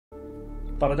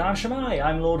Baradar Shamai,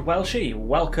 I'm Lordwelshi.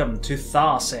 Welcome to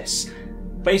Tharsis.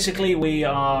 Basically, we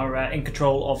are in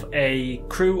control of a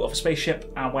crew of a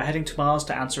spaceship and we're heading to Mars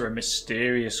to answer a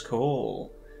mysterious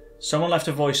call. Someone left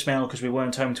a voicemail because we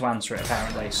weren't home to answer it,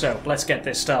 apparently. So, let's get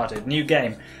this started. New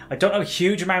game. I don't know a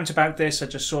huge amount about this, I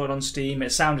just saw it on Steam.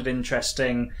 It sounded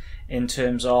interesting in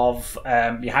terms of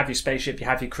you have your spaceship, you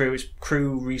have your crew, it's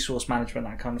crew resource management,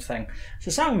 that kind of thing. So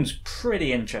it sounds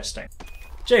pretty interesting.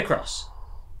 J-Cross.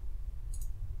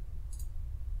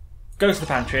 Go to the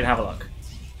pantry and have a look.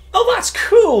 Oh, that's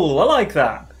cool! I like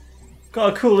that.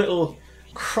 Got a cool little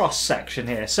cross section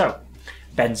here. So,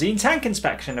 benzene tank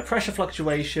inspection. A pressure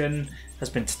fluctuation has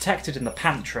been detected in the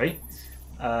pantry,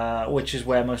 which is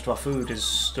where most of our food is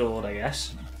stored, I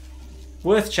guess.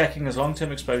 Worth checking as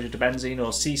long-term exposure to benzene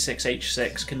or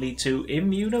C6H6 can lead to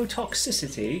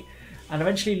immunotoxicity and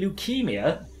eventually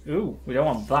leukemia. Ooh, we don't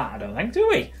want that, I don't think, do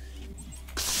we?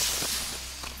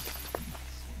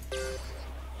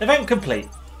 Event complete.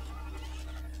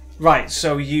 Right,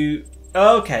 so you...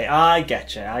 Okay, I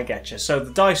getcha. So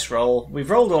the dice roll.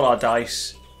 We've rolled all our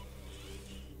dice.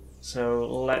 So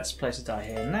let's place a die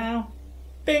here now.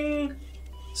 Bing!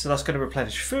 So that's going to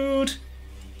replenish food.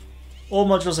 All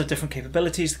modules have different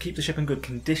capabilities to keep the ship in good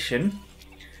condition.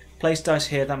 Place dice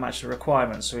here that match the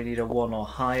requirements. So we need a 1 or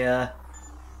higher,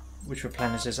 which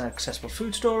replenishes accessible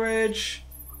food storage.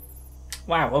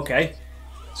 Wow, okay.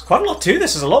 There's quite a lot to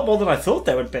this. There's a lot more than I thought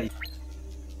there would be.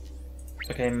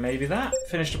 Okay, maybe that.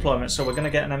 Finish deployment, so we're going to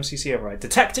get an MCC override.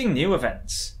 Detecting new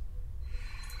events.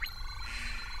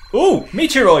 Ooh,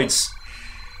 meteoroids!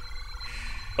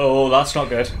 Oh, that's not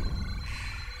good.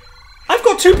 I've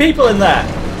got 2 people in there!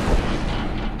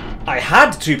 I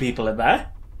had 2 people in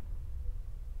there.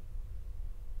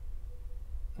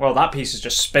 Well, that piece is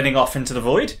just spinning off into the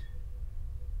void.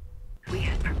 We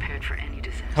had prepared for any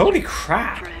disaster. Holy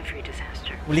crap! For every disaster.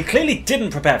 Well, you clearly didn't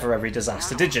prepare for every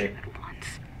disaster, did you?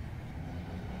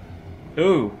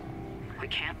 Ooh. We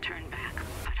can't turn back,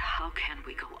 but how can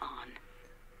we go on?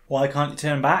 Why can't you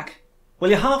turn back? Well,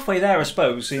 you're halfway there, I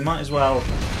suppose, so you might as well...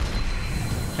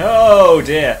 Oh,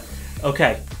 dear.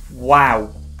 Okay.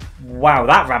 Wow. Wow,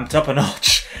 that ramped up a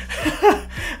notch.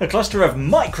 A cluster of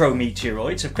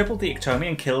micrometeoroids have crippled the Ectomy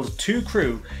and killed 2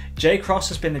 crew. J-Cross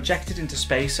has been ejected into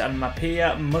space and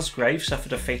Mapia Musgrave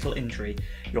suffered a fatal injury.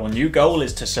 Your new goal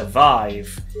is to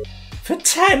survive. For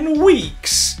 10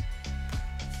 weeks!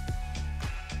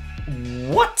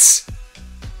 What?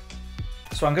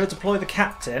 So I'm going to deploy the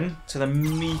captain to the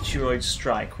meteoroid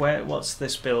strike. What's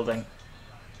this building?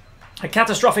 A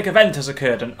catastrophic event has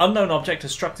occurred. An unknown object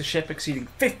has struck the ship exceeding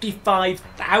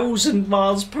 55,000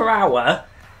 miles per hour,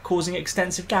 causing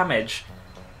extensive damage.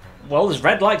 Well, there's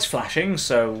red lights flashing,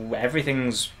 so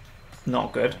everything's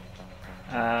not good.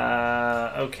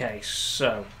 Okay,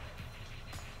 so...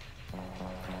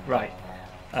 Right.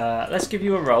 Let's give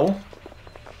you a roll.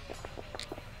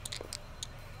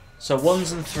 So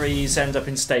 1s and 3s end up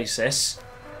in stasis.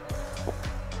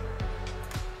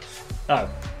 Oh.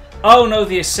 Oh no,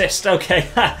 the assist. Okay.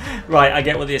 Right, I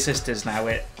get what the assist is now.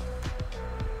 It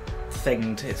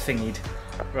thingied.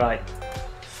 Right.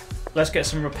 Let's get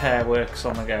some repair works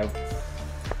on the go.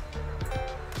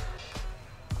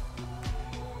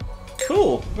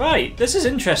 Cool. Right, this is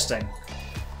interesting.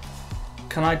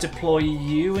 Can I deploy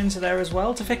you into there as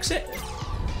well to fix it?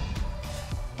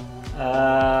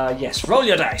 Yes, roll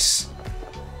your dice.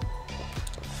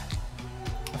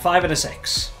 A 5 and a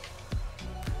 6.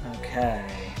 Okay.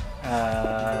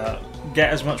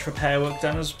 Get as much repair work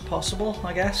done as possible,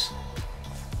 I guess.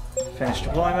 Finish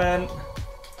deployment.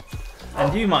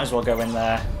 And you might as well go in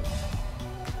there.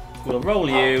 We'll roll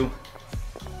you.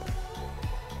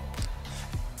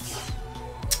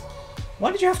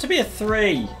 Why did you have to be a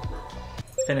 3?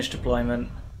 Finish deployment.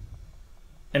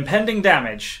 Impending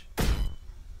damage.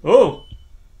 Oh!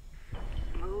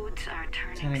 Moods are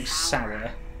turning sour.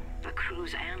 Sour. The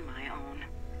crew's and my own.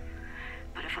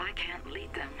 But if I can't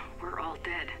lead them, we're all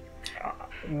dead.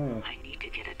 I need to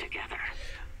get it together.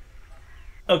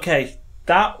 Okay,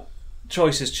 that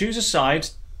choice is choose a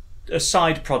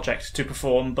side project to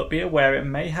perform, but be aware it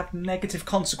may have negative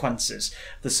consequences.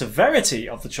 The severity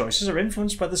of the choices are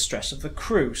influenced by the stress of the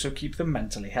crew, so keep them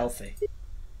mentally healthy.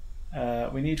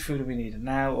 We need food and we need it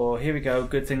now. Or here we go.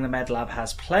 Good thing the med lab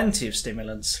has plenty of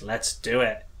stimulants. Let's do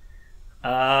it.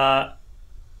 Oh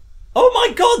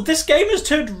my god, this game has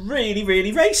turned really,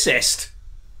 really racist.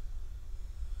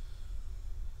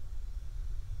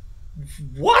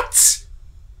 What?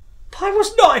 I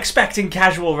was not expecting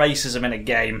casual racism in a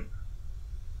game.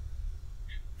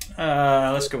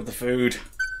 Let's go with the food.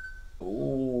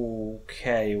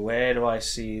 Okay, where do I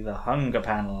see the hunger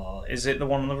panel? Is it the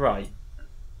one on the right?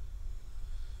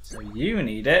 So you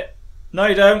need it. No,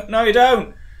 you don't. No, you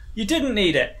don't. You didn't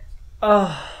need it.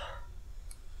 Oh.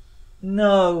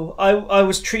 No. I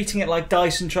was treating it like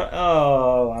dice and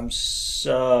oh, I'm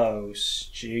so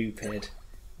stupid.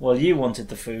 Well, you wanted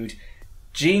the food.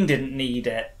 Jean didn't need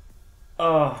it.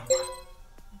 Oh.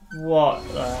 What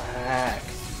the heck?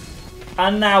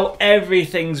 And now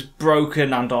everything's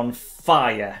broken and on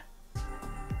fire.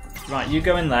 Right, you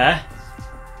go in there.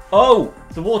 Oh!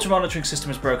 The water monitoring system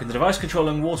is broken. The device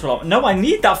controlling water alarm. No, I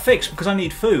need that fixed because I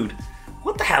need food.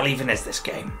 What the hell even is this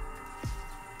game?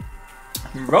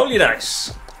 Roll your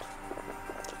dice.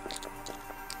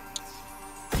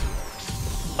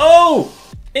 Oh!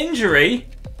 Injury?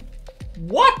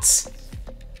 What?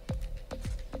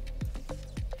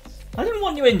 I didn't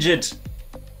want you injured.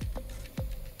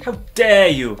 How dare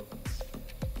you?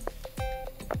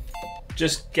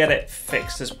 Just get it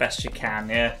fixed as best you can,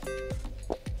 yeah?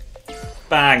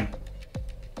 Bang.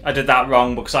 I did that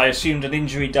wrong because I assumed an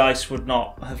injury dice would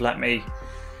not have let me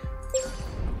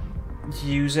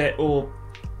use it or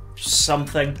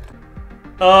something.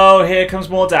 Oh, here comes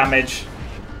more damage.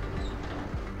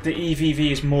 The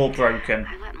EVV is more broken.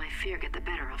 I let my fear get the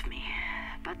better of me,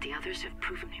 but the others have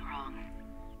proven me wrong.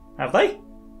 Have they?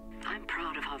 I'm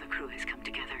proud of how the crew has come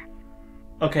together.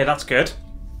 Okay, that's good.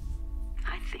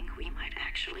 I think we might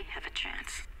actually have a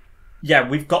chance. Yeah,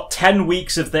 we've got 10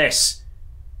 weeks of this.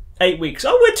 8 weeks.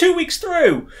 Oh, we're 2 weeks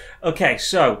through. Okay,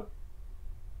 so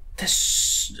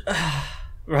this.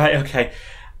 Right. Okay.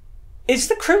 Is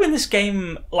the crew in this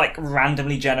game like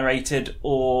randomly generated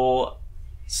or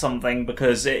something?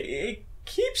 Because it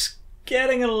keeps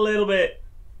getting a little bit.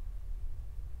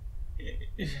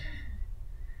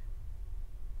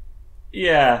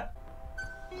 Yeah.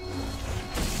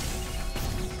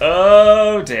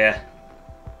 Oh dear.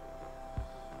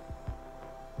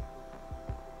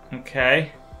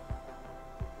 Okay.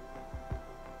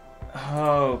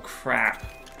 Oh crap.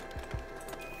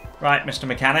 Right, Mr.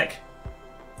 Mechanic.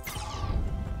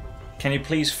 Can you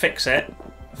please fix it?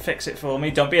 Fix it for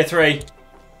me. Don't be a 3.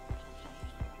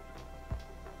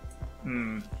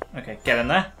 Okay, get in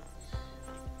there.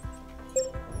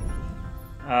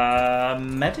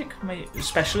 Medic?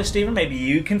 Specialist even? Maybe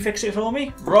you can fix it for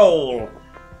me? Roll!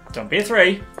 Don't be a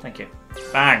 3. Thank you.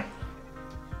 Bang.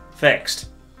 Fixed.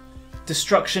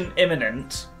 Destruction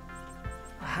imminent.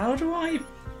 How do I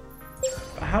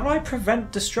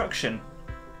prevent destruction?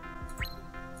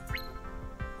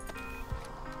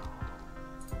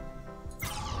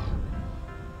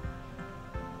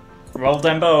 Roll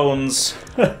them bones.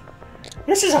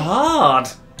 This is hard.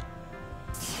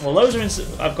 Well, those are in.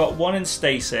 I've got one in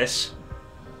stasis.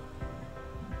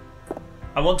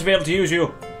 I want to be able to use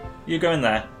you. You go in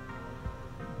there.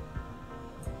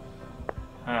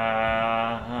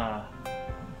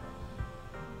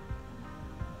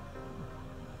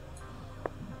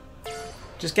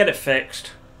 Just get it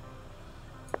fixed.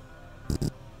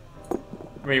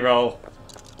 Reroll.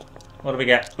 What do we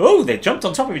get? Oh, they jumped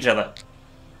on top of each other.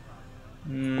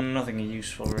 Nothing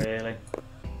useful, really.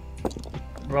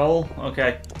 Roll.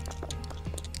 Okay.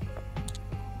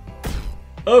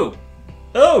 Oh!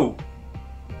 Oh!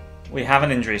 We have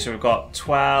an injury, so we've got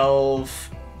 12...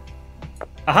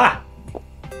 Aha!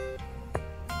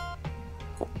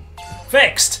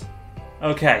 Fixed!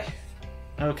 Okay.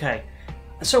 Okay.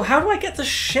 So how do I get the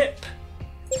ship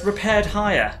repaired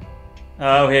higher?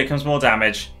 Oh, here comes more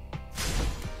damage.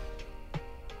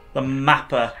 The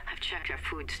mapper. I've checked our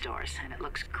food stores, and it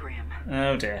looks grim.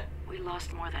 Oh dear. We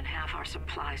lost more than half our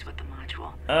supplies with the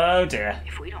module. Oh dear.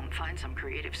 If we don't find some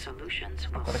creative solutions,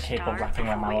 we'll got a cable starve wrapping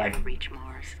around before my we leg. ever reach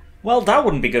Mars. Well, that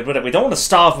wouldn't be good, would it? We don't want to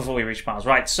starve before we reach Mars.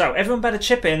 Right, so everyone better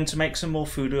chip in to make some more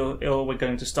food or we're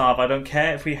going to starve. I don't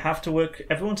care. If we have to work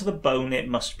everyone to the bone, it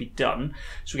must be done.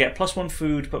 So we get +1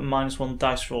 food, but -1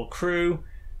 dice for all crew.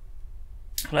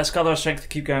 Let's gather our strength to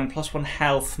keep going. +1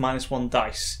 health, -1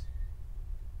 dice.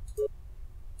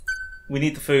 We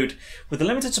need the food. With the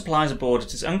limited supplies aboard,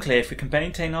 it is unclear if we can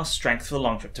maintain our strength for the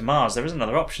long trip to Mars. There is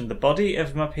another option. The body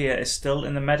of Mapia is still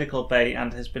in the medical bay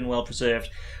and has been well preserved.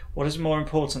 What is more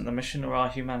important, the mission or our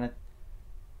humanity?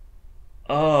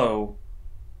 Oh.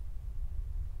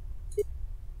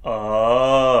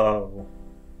 Oh.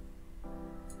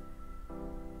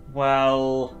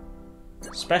 Well,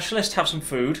 specialist, have some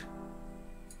food.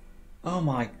 Oh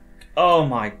my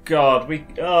god,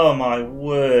 oh my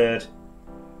word.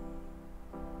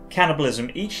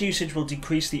 Cannibalism. Each usage will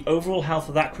decrease the overall health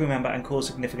of that crew member and cause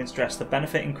significant stress. The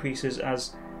benefit increases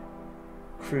as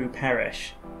crew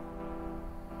perish.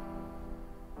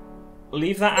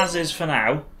 Leave that as is for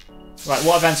now. Right,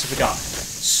 what events have we got?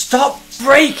 Stop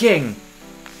breaking!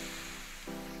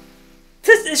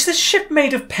 Is this ship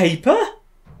made of paper?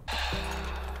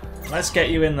 let's get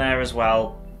you in there as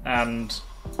well. And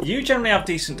you generally have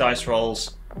decent dice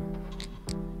rolls.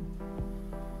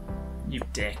 You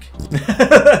dick.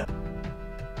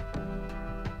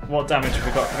 What damage have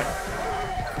we got?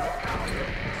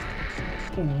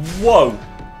 Whoa!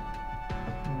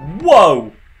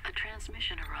 Whoa! A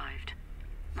transmission arrived.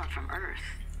 Not from Earth,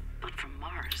 but from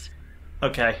Mars.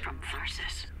 Okay. From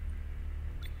Tharsis.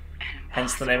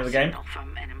 Hence the name of the game.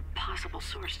 From an impossible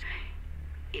source.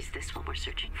 Is this what we're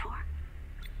searching for?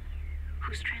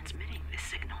 Who's transmitting this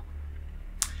signal?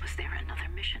 Was there another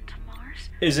mission to Mars?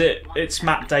 Is it? It's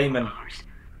Matt Damon.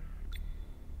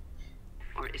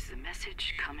 Or is the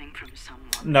message coming from someone?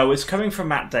 No, it's coming from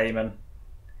Matt Damon.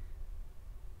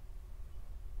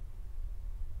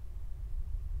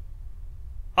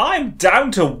 I'm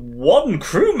down to 1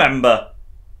 crew member.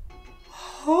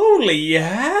 Holy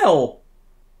hell!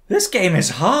 This game is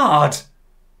hard.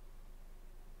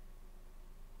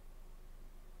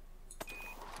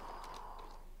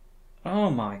 Oh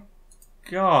my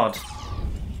god.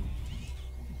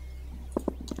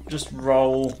 Just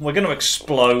roll. We're going to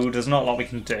explode. There's not a lot we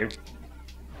can do.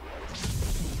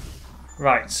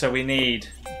 Right, so we need...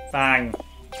 Bang.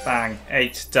 Bang.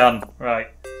 8. Done. Right.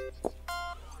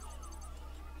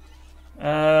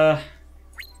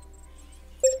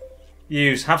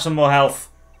 Use. Have some more health.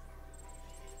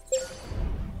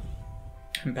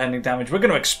 Impending damage. We're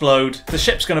going to explode. The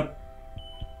ship's going to...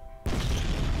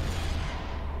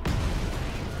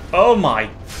 Oh my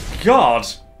god.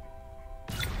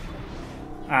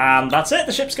 And that's it.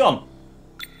 The ship's gone.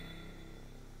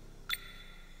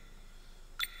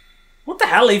 What the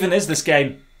hell even is this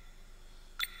game?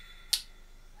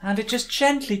 And it just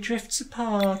gently drifts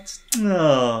apart.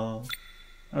 No.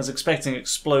 I was expecting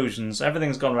explosions.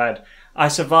 Everything's gone red. I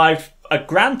survived a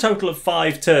grand total of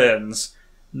 5 turns.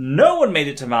 No one made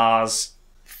it to Mars.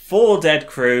 4 dead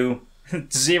crew.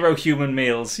 0 human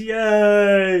meals.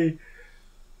 Yay!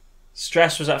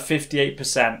 Stress was at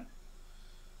 58%.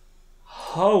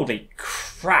 Holy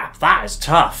crap, that is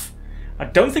tough. I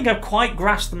don't think I've quite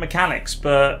grasped the mechanics,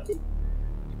 but...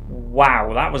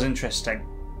 Wow, that was interesting.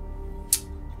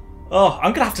 Oh,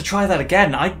 I'm going to have to try that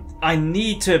again. I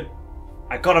need to...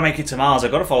 I've got to make it to Mars.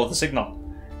 I've got to follow the signal.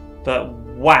 But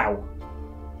wow.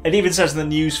 It even says in the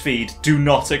news feed, do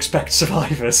not expect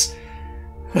survivors.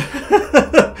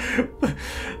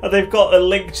 They've got a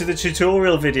link to the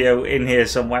tutorial video in here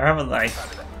somewhere, haven't they?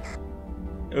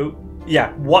 Oh,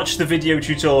 yeah, watch the video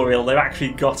tutorial. They've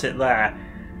actually got it there.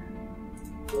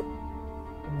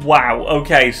 Wow,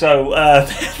 okay, so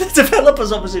the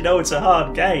developers obviously know it's a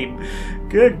hard game.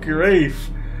 Good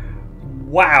grief.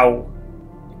 Wow.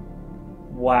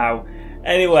 Wow.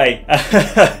 Anyway,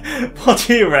 what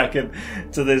do you reckon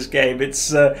to this game? It's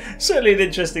certainly an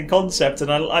interesting concept,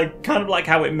 and I kind of like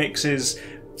how it mixes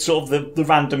sort of the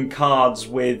random cards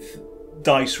with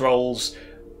dice rolls,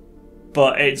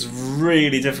 but it's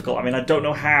really difficult. I mean, I don't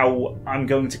know how I'm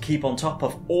going to keep on top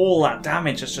of all that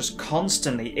damage that's just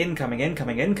constantly incoming,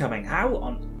 incoming, incoming. How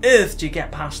on earth do you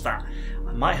get past that?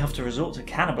 I might have to resort to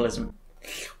cannibalism.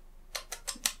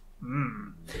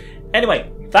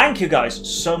 Anyway, thank you guys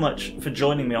so much for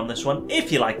joining me on this one.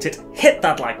 If you liked it, hit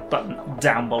that like button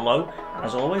down below.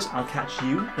 As always, I'll catch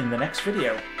you in the next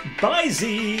video.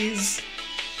 Bye-zies!